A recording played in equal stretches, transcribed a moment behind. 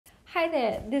Hi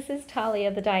there, this is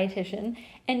Talia, the dietitian,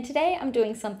 and today I'm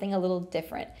doing something a little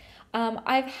different.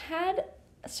 I've had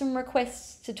some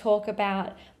requests to talk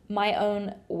about my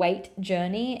own weight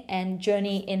journey and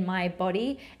journey in my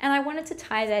body, and I wanted to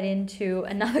tie that into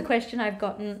another question I've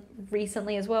gotten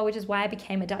recently as well, which is why I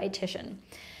became a dietitian.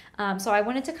 So I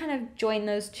wanted to kind of join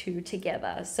those two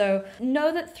together. So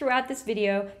know that throughout this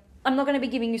video, I'm not going to be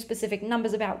giving you specific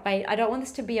numbers about weight. I don't want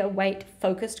this to be a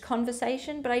weight-focused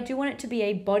conversation, but I do want it to be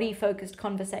a body-focused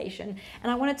conversation.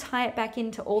 And I want to tie it back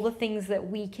into all the things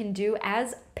that we can do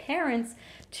as parents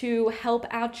to help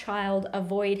our child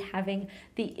avoid having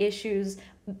the issues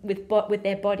with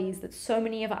their bodies that so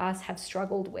many of us have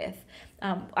struggled with.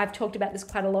 I've talked about this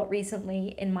quite a lot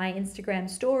recently in my Instagram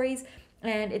stories,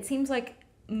 and it seems like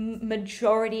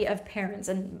majority of parents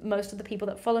and most of the people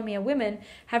that follow me are women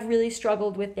have really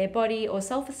struggled with their body or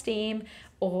self-esteem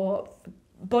or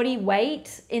body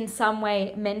weight in some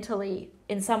way, mentally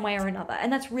in some way or another,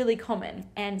 and that's really common.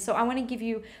 And so I want to give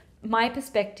you my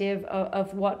perspective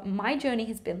of what my journey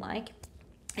has been like,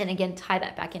 and again tie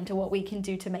that back into what we can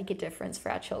do to make a difference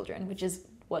for our children, which is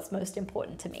what's most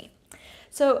important to me.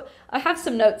 So I have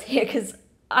some notes here because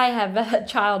I have a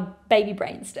child baby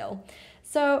brain still.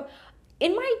 So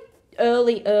in my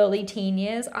early teen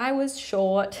years, I was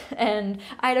short and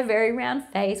I had a very round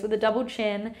face with a double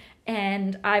chin,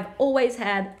 and I've always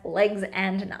had legs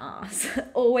and an ass,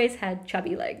 always had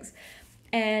chubby legs.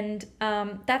 And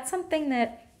that's something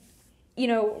that,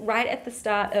 right at the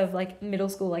start of like middle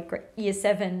school, like year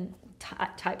 7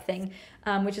 type thing,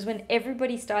 which is when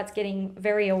everybody starts getting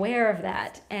very aware of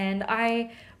that. And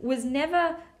I was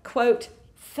never, quote,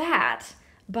 fat,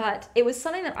 but it was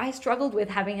something that I struggled with,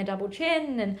 having a double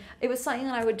chin, and it was something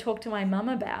that I would talk to my mum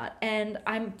about. And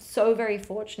I'm so very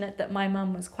fortunate that my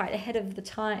mum was quite ahead of the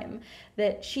time,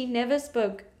 that she never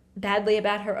spoke badly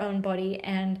about her own body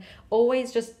and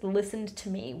always just listened to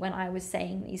me when I was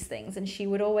saying these things. And she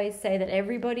would always say that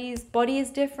everybody's body is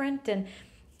different, and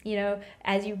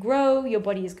as you grow, your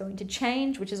body is going to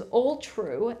change, which is all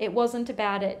true. It wasn't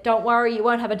about it, don't worry, you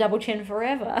won't have a double chin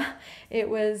forever. It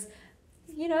was,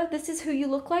 this is who you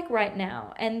look like right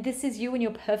now, and this is you, and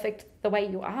you're perfect the way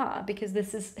you are because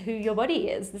this is who your body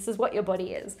is. This is what your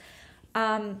body is.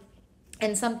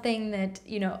 And something that,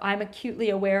 I'm acutely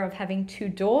aware of having 2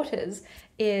 daughters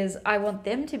is I want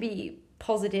them to be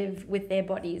positive with their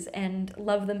bodies and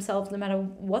love themselves no matter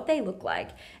what they look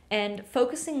like, and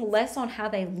focusing less on how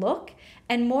they look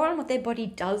and more on what their body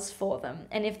does for them.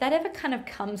 And if that ever kind of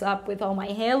comes up with, oh, my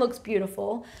hair looks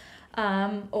beautiful,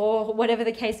 or whatever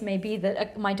the case may be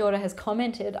that my daughter has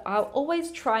commented, I'll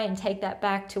always try and take that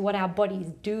back to what our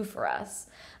bodies do for us,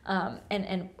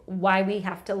 and why we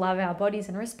have to love our bodies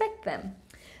and respect them.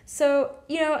 So,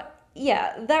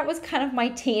 that was kind of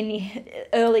my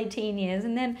early teen years.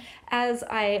 And then as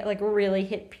I really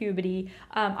hit puberty,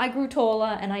 I grew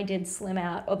taller and I did slim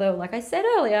out. Although, like I said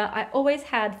earlier, I always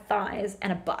had thighs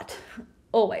and a butt,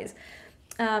 always.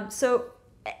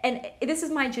 And this is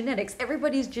my genetics.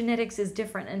 Everybody's genetics is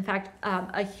different. In fact,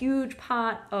 a huge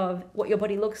part of what your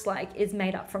body looks like is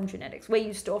made up from genetics. Where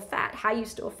you store fat, how you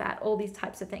store fat, all these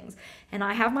types of things. And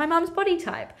I have my mom's body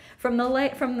type. From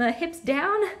the hips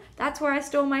down, that's where I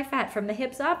store my fat. From the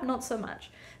hips up, not so much.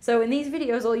 So in these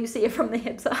videos, all you see are from the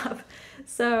hips up.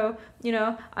 So,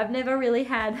 I've never really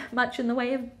had much in the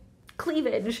way of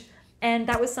cleavage. And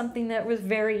that was something that was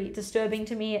very disturbing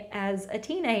to me as a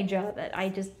teenager, that I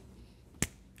just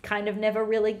kind of never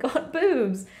really got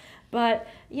boobs. But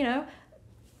you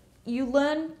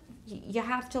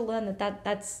have to learn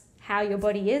that's how your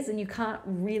body is, and you can't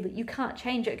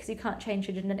change it because you can't change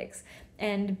your genetics.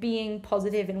 And being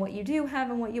positive in what you do have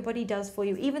and what your body does for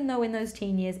you, even though in those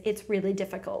teen years it's really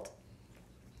difficult.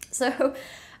 So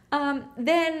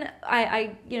then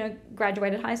I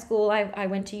graduated high school. I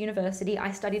went to university. I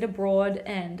studied abroad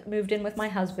and moved in with my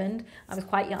husband. I was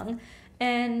quite young,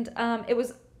 and it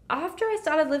was after I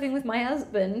started living with my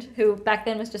husband, who back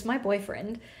then was just my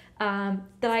boyfriend,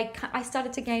 that I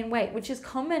started to gain weight, which is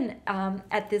common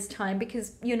at this time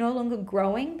because you're no longer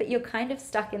growing, but you're kind of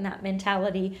stuck in that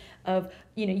mentality of,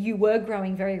 you were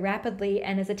growing very rapidly,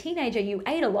 and as a teenager you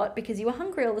ate a lot because you were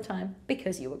hungry all the time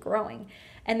because you were growing.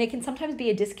 And there can sometimes be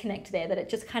a disconnect there, that it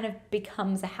just kind of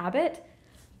becomes a habit.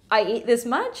 I eat this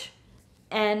much,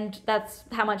 and that's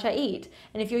how much I eat.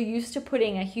 And if you're used to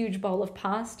putting a huge bowl of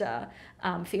pasta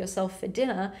for yourself for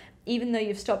dinner, even though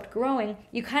you've stopped growing,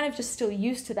 you kind of just still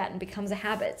used to that and becomes a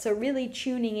habit. So really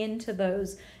tuning into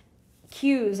those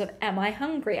cues of, am I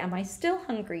hungry? Am I still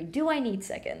hungry? Do I need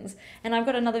seconds? And I've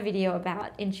got another video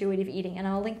about intuitive eating, and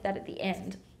I'll link that at the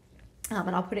end.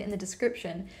 And I'll put it in the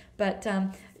description. But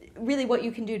really what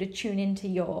you can do to tune into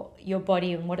your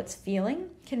body and what it's feeling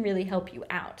can really help you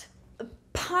out.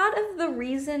 Part of the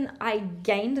reason I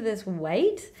gained this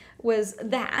weight was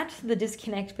the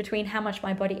disconnect between how much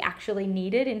my body actually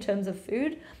needed in terms of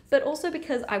food, but also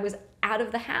because I was out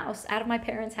of the house, out of my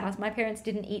parents' house. My parents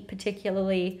didn't eat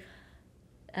particularly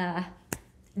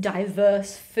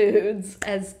diverse foods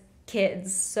as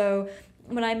kids. So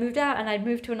when I moved out and I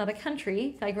moved to another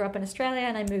country, I grew up in Australia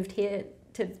and I moved here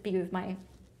to be with my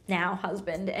now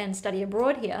husband and study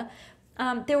abroad here.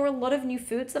 There were a lot of new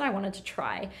foods that I wanted to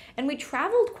try, and we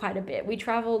traveled quite a bit. We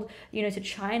traveled, to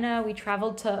China. We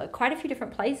traveled to quite a few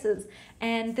different places,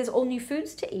 and there's all new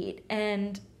foods to eat,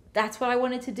 and that's what I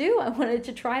wanted to do. I wanted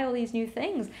to try all these new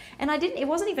things, and it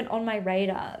wasn't even on my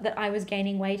radar that I was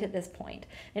gaining weight at this point.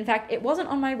 In fact, it wasn't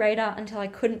on my radar until I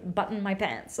couldn't button my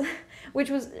pants,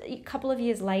 which was a couple of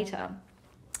years later.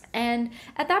 And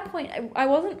at that point, I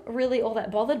wasn't really all that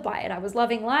bothered by it. I was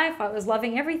loving life. I was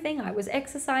loving everything. I was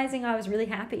exercising. I was really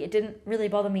happy. It didn't really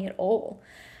bother me at all.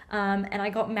 And I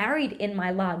got married in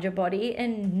my larger body,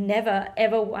 and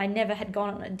I never had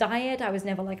gone on a diet. I was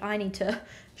never like, I need to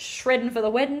shredding for the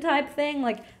wedding type thing.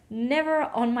 Like, never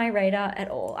on my radar at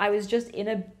all. I was just in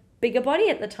a bigger body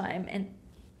at the time, and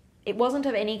it wasn't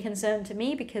of any concern to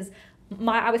me because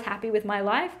I was happy with my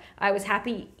life. I was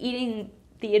happy eating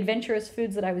the adventurous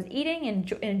foods that I was eating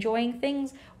and enjoying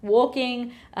things,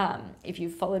 walking. If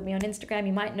you've followed me on Instagram,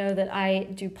 you might know that I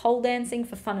do pole dancing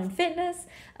for fun and fitness,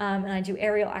 and I do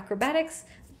aerial acrobatics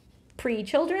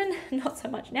pre-children, not so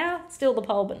much now, still the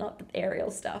pole, but not the aerial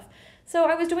stuff. So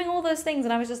I was doing all those things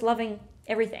and I was just loving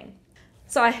everything.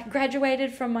 So I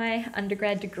graduated from my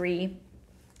undergrad degree.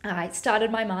 I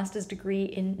started my master's degree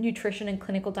in nutrition and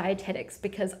clinical dietetics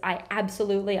because I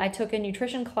took a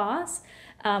nutrition class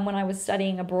when I was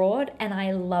studying abroad, and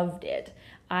I loved it.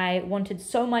 I wanted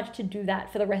so much to do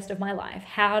that for the rest of my life.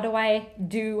 How do I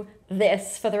do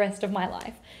this for the rest of my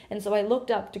life? And so I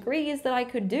looked up degrees that I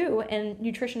could do, and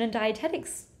nutrition and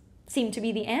dietetics seemed to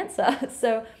be the answer.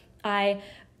 So I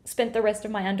spent the rest of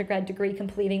my undergrad degree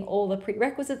completing all the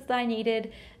prerequisites that I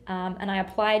needed, and I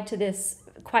applied to this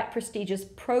quite prestigious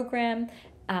program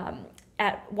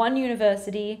at one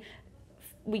university.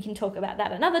 We can talk about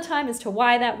that another time as to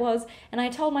why that was. And I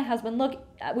told my husband, look,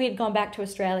 we had gone back to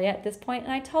Australia at this point,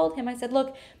 and I told him, I said,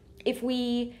 look, if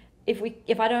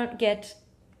I don't get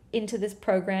into this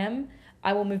program,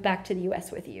 I will move back to the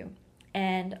US with you.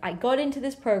 And I got into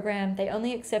this program. They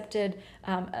only accepted,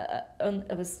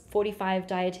 it was 45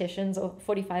 dietitians or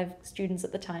 45 students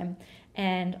at the time.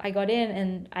 And I got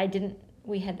in, and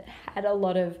we had a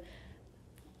lot of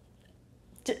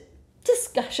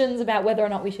discussions about whether or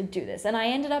not we should do this. And I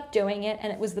ended up doing it,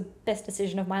 and it was the best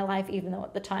decision of my life, even though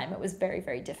at the time it was very,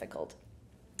 very difficult.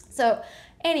 So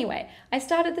anyway, I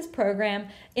started this program.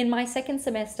 In my second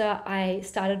semester, I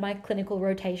started my clinical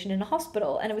rotation in a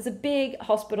hospital, and it was a big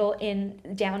hospital in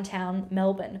downtown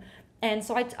Melbourne. And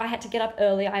so I had to get up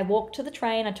early. I walked to the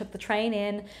train. I took the train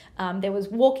in. There was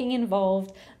walking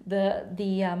involved.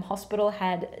 The hospital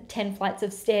had 10 flights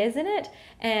of stairs in it.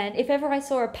 And if ever I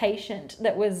saw a patient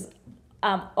that was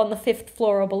on the 5th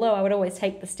floor or below, I would always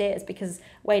take the stairs because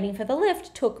waiting for the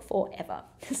lift took forever.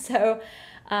 So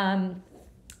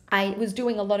I was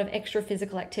doing a lot of extra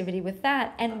physical activity with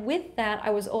that. And with that,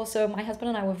 my husband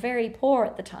and I were very poor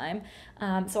at the time.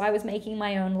 So I was making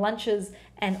my own lunches,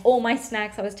 and all my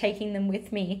snacks, I was taking them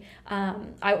with me.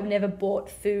 I never bought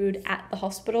food at the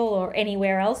hospital or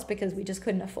anywhere else because we just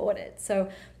couldn't afford it. So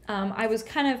I was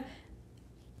kind of,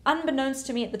 unbeknownst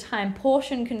to me at the time,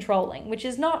 portion controlling, which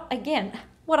is not, again,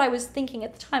 what I was thinking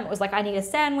at the time. It was like, I need a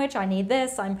sandwich, I need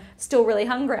this, I'm still really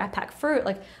hungry, I pack fruit.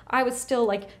 Like, I was still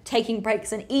like taking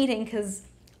breaks and eating because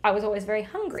I was always very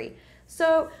hungry.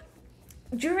 So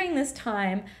during this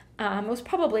time, it was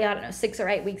probably, 6 or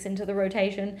 8 weeks into the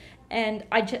rotation, and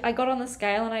I got on the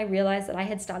scale and I realized that I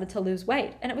had started to lose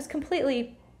weight, and it was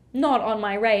completely not on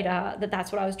my radar that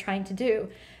that's what I was trying to do.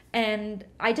 And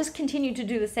I just continued to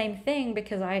do the same thing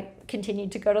because I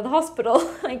continued to go to the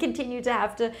hospital. I continued to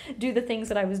have to do the things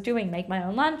that I was doing, make my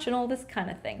own lunch and all this kind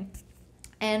of thing.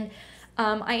 And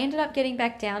I ended up getting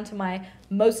back down to my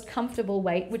most comfortable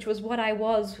weight, which was what I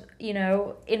was,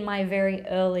 in my very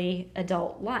early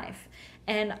adult life.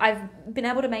 And I've been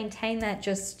able to maintain that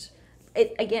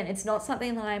it's not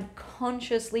something that I'm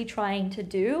consciously trying to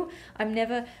do. I'm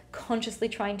never consciously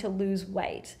trying to lose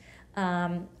weight.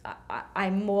 I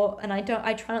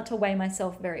try not to weigh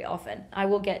myself very often. I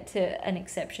will get to an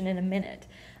exception in a minute.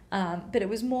 But it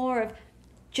was more of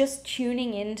just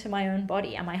tuning into my own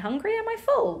body. Am I hungry? Am I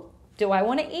full? Do I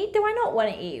want to eat? Do I not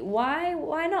want to eat?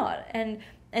 Why not? And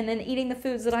then eating the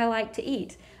foods that I like to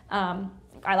eat.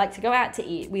 I like to go out to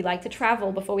eat. We like to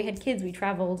travel. Before we had kids, we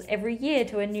traveled every year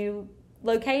to a new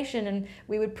location, and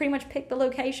we would pretty much pick the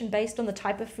location based on the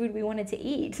type of food we wanted to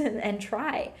eat and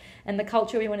try, and the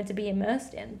culture we wanted to be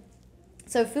immersed in.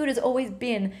 So food has always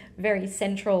been very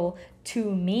central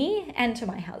to me and to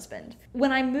my husband.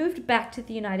 When I moved back to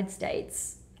the United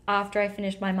States after I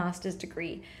finished my master's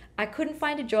degree, I couldn't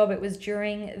find a job. It was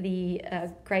during the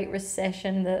Great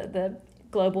Recession, the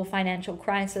global financial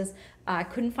crisis. I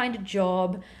couldn't find a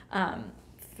job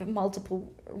for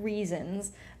multiple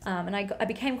reasons, and I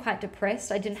became quite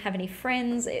depressed. I didn't have any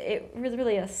friends. It was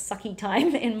really a sucky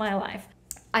time in my life.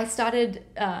 I started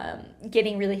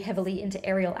getting really heavily into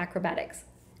aerial acrobatics,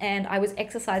 and I was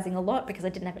exercising a lot because I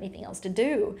didn't have anything else to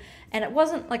do. And it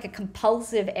wasn't like a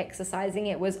compulsive exercising.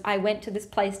 It was, I went to this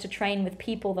place to train with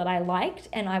people that I liked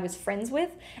and I was friends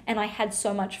with, and I had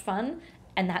so much fun.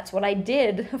 And that's what I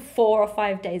did 4 or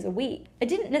 5 days a week. I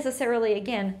didn't necessarily,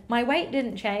 again, my weight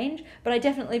didn't change, but I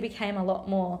definitely became a lot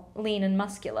more lean and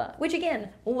muscular, which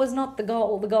again, was not the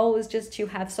goal. The goal was just to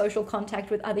have social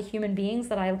contact with other human beings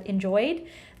that I enjoyed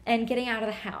and getting out of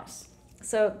the house.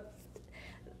 So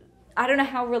I don't know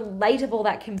how relatable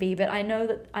that can be, but I know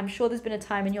that I'm sure there's been a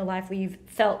time in your life where you've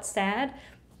felt sad.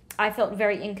 I felt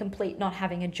very incomplete not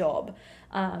having a job.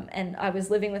 And I was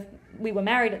we were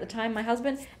married at the time, my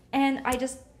husband, and I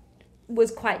just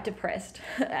was quite depressed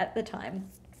at the time.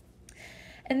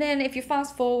 And then if you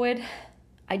fast forward,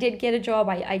 I did get a job.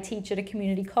 I teach at a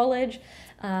community college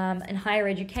and higher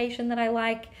education that I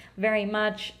like very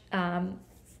much.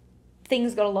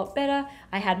 Things got a lot better.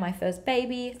 I had my first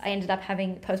baby. I ended up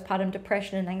having postpartum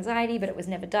depression and anxiety, but it was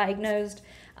never diagnosed.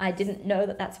 I didn't know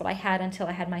that that's what I had until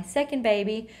I had my second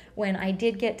baby, when I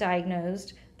did get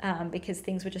diagnosed, because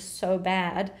things were just so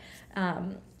bad.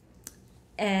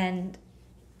 And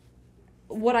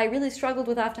what I really struggled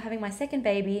with after having my second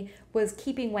baby was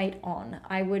keeping weight on.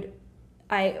 I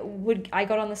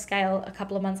got on the scale a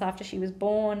couple of months after she was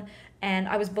born, and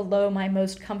I was below my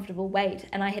most comfortable weight,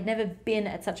 and I had never been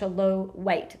at such a low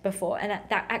weight before, and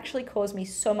that actually caused me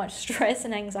so much stress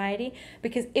and anxiety,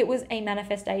 because it was a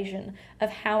manifestation of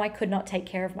how I could not take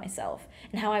care of myself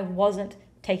and how I wasn't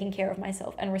taking care of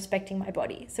myself and respecting my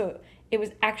body. So it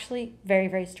was actually very,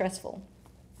 very stressful.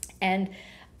 And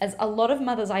as a lot of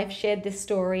mothers, I've shared this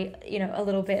story, a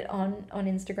little bit on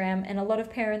Instagram, and a lot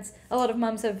of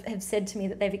mums have said to me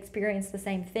that they've experienced the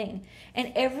same thing.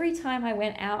 And every time I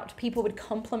went out, people would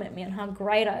compliment me on how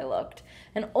great I looked.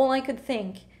 And all I could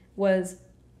think was,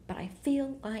 but I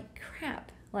feel like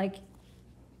crap. Like,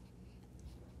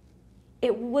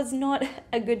 it was not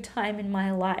a good time in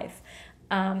my life.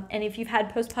 And if you've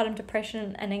had postpartum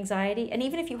depression and anxiety, and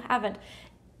even if you haven't,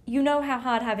 you know how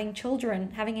hard having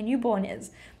a newborn is.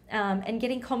 And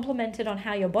getting complimented on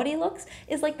how your body looks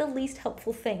is like the least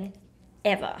helpful thing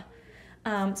ever.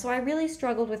 So I really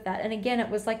struggled with that. And again, it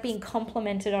was like being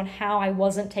complimented on how I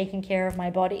wasn't taking care of my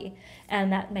body.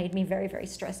 And that made me very, very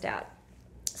stressed out.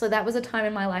 So that was a time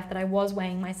in my life that I was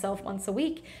weighing myself once a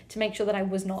week to make sure that I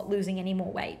was not losing any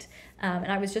more weight.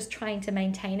 And I was just trying to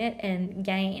maintain it and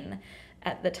gain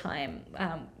at the time,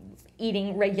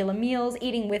 eating regular meals,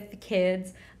 eating with the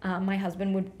kids. My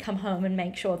husband would come home and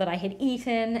make sure that I had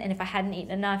eaten, and if I hadn't eaten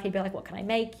enough, he'd be like, what can I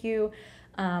make you?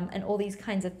 And all these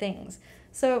kinds of things.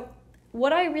 So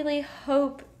what I really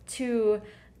hope to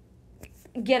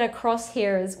get across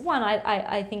here is, one,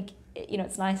 I think,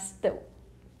 it's nice that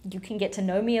you can get to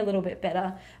know me a little bit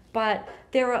better, but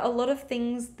there are a lot of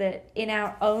things that in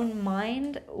our own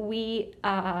mind, we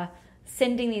are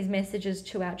sending these messages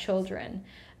to our children.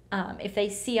 If they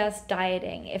see us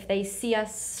dieting, if they see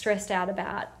us stressed out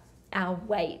about our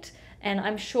weight. And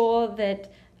I'm sure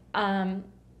that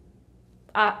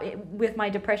with my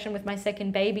depression, with my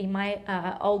second baby,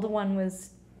 my older one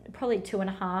was probably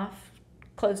 2.5,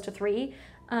 close to 3.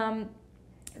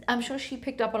 I'm sure she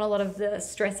picked up on a lot of the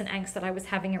stress and angst that I was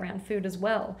having around food as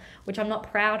well, which I'm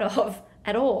not proud of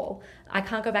at all. I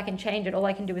can't go back and change it. All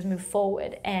I can do is move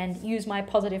forward and use my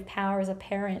positive power as a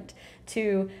parent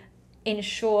to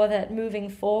ensure that moving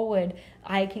forward,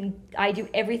 I do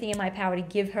everything in my power to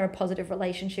give her a positive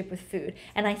relationship with food.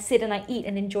 And I sit and I eat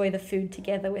and enjoy the food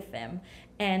together with them.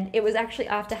 And it was actually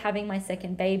after having my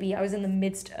second baby, I was in the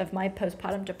midst of my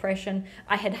postpartum depression.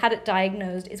 I had had it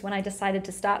diagnosed, is when I decided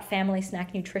to start Family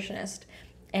Snack Nutritionist.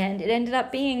 And it ended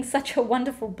up being such a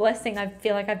wonderful blessing. I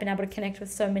feel like I've been able to connect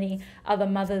with so many other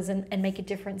mothers and make a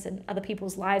difference in other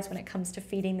people's lives when it comes to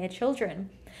feeding their children.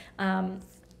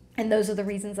 And those are the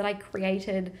reasons that I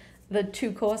created the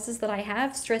 2 courses that I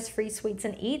have, Stress-Free Sweets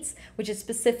and Eats, which is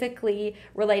specifically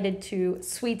related to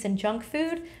sweets and junk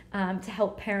food, to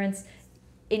help parents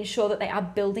ensure that they are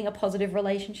building a positive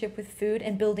relationship with food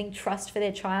and building trust for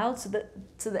their child, so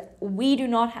that we do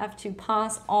not have to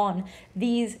pass on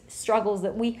these struggles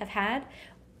that we have had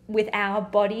with our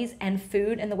bodies and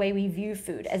food and the way we view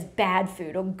food as bad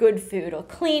food or good food or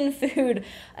clean food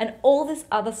and all this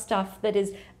other stuff that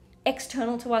is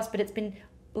external to us, but it's been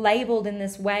labeled in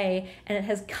this way and it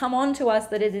has come on to us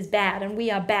that it is bad and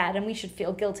we are bad and we should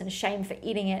feel guilt and shame for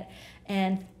eating it.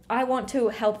 And I want to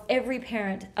help every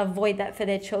parent avoid that for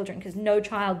their children, because no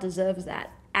child deserves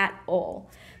that at all.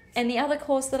 And the other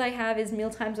course that I have is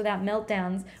Mealtimes Without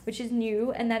Meltdowns, which is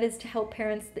new, and that is to help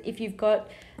parents if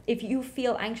you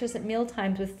feel anxious at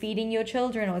mealtimes with feeding your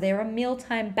children, or there are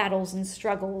mealtime battles and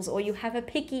struggles, or you have a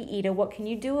picky eater, what can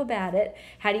you do about it?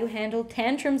 How do you handle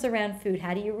tantrums around food?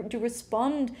 How do you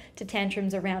respond to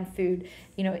tantrums around food?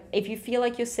 You know, if you feel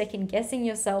like you're second guessing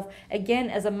yourself, again,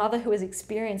 as a mother who has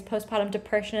experienced postpartum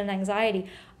depression and anxiety,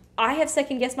 I have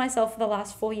second guessed myself for the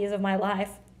last 4 years of my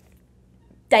life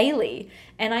daily.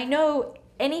 And I know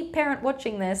any parent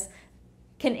watching this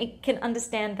can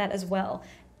understand that as well.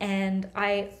 And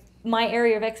my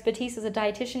area of expertise as a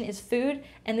dietitian is food,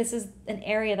 and this is an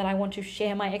area that I want to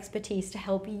share my expertise to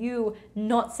help you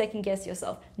not second guess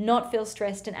yourself, not feel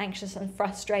stressed and anxious and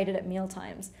frustrated at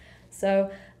mealtimes.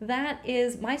 So that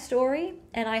is my story,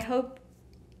 and I hope,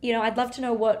 I'd love to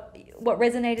know what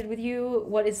resonated with you,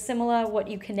 what is similar, what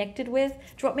you connected with.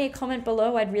 Drop me a comment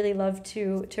below. I'd really love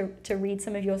to read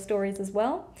some of your stories as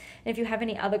well. And if you have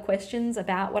any other questions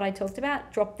about what I talked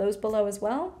about, drop those below as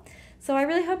well. So I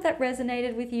really hope that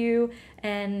resonated with you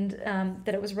and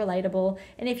that it was relatable.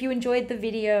 And if you enjoyed the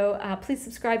video, please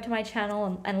subscribe to my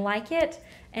channel and like it.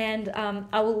 And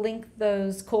I will link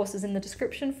those courses in the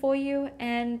description for you.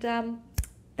 And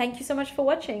thank you so much for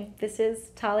watching. This is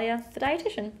Talia, the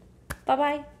dietitian.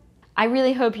 Bye-bye. I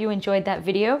really hope you enjoyed that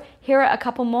video. Here are a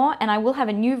couple more, and I will have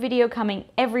a new video coming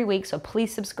every week, so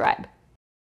please subscribe.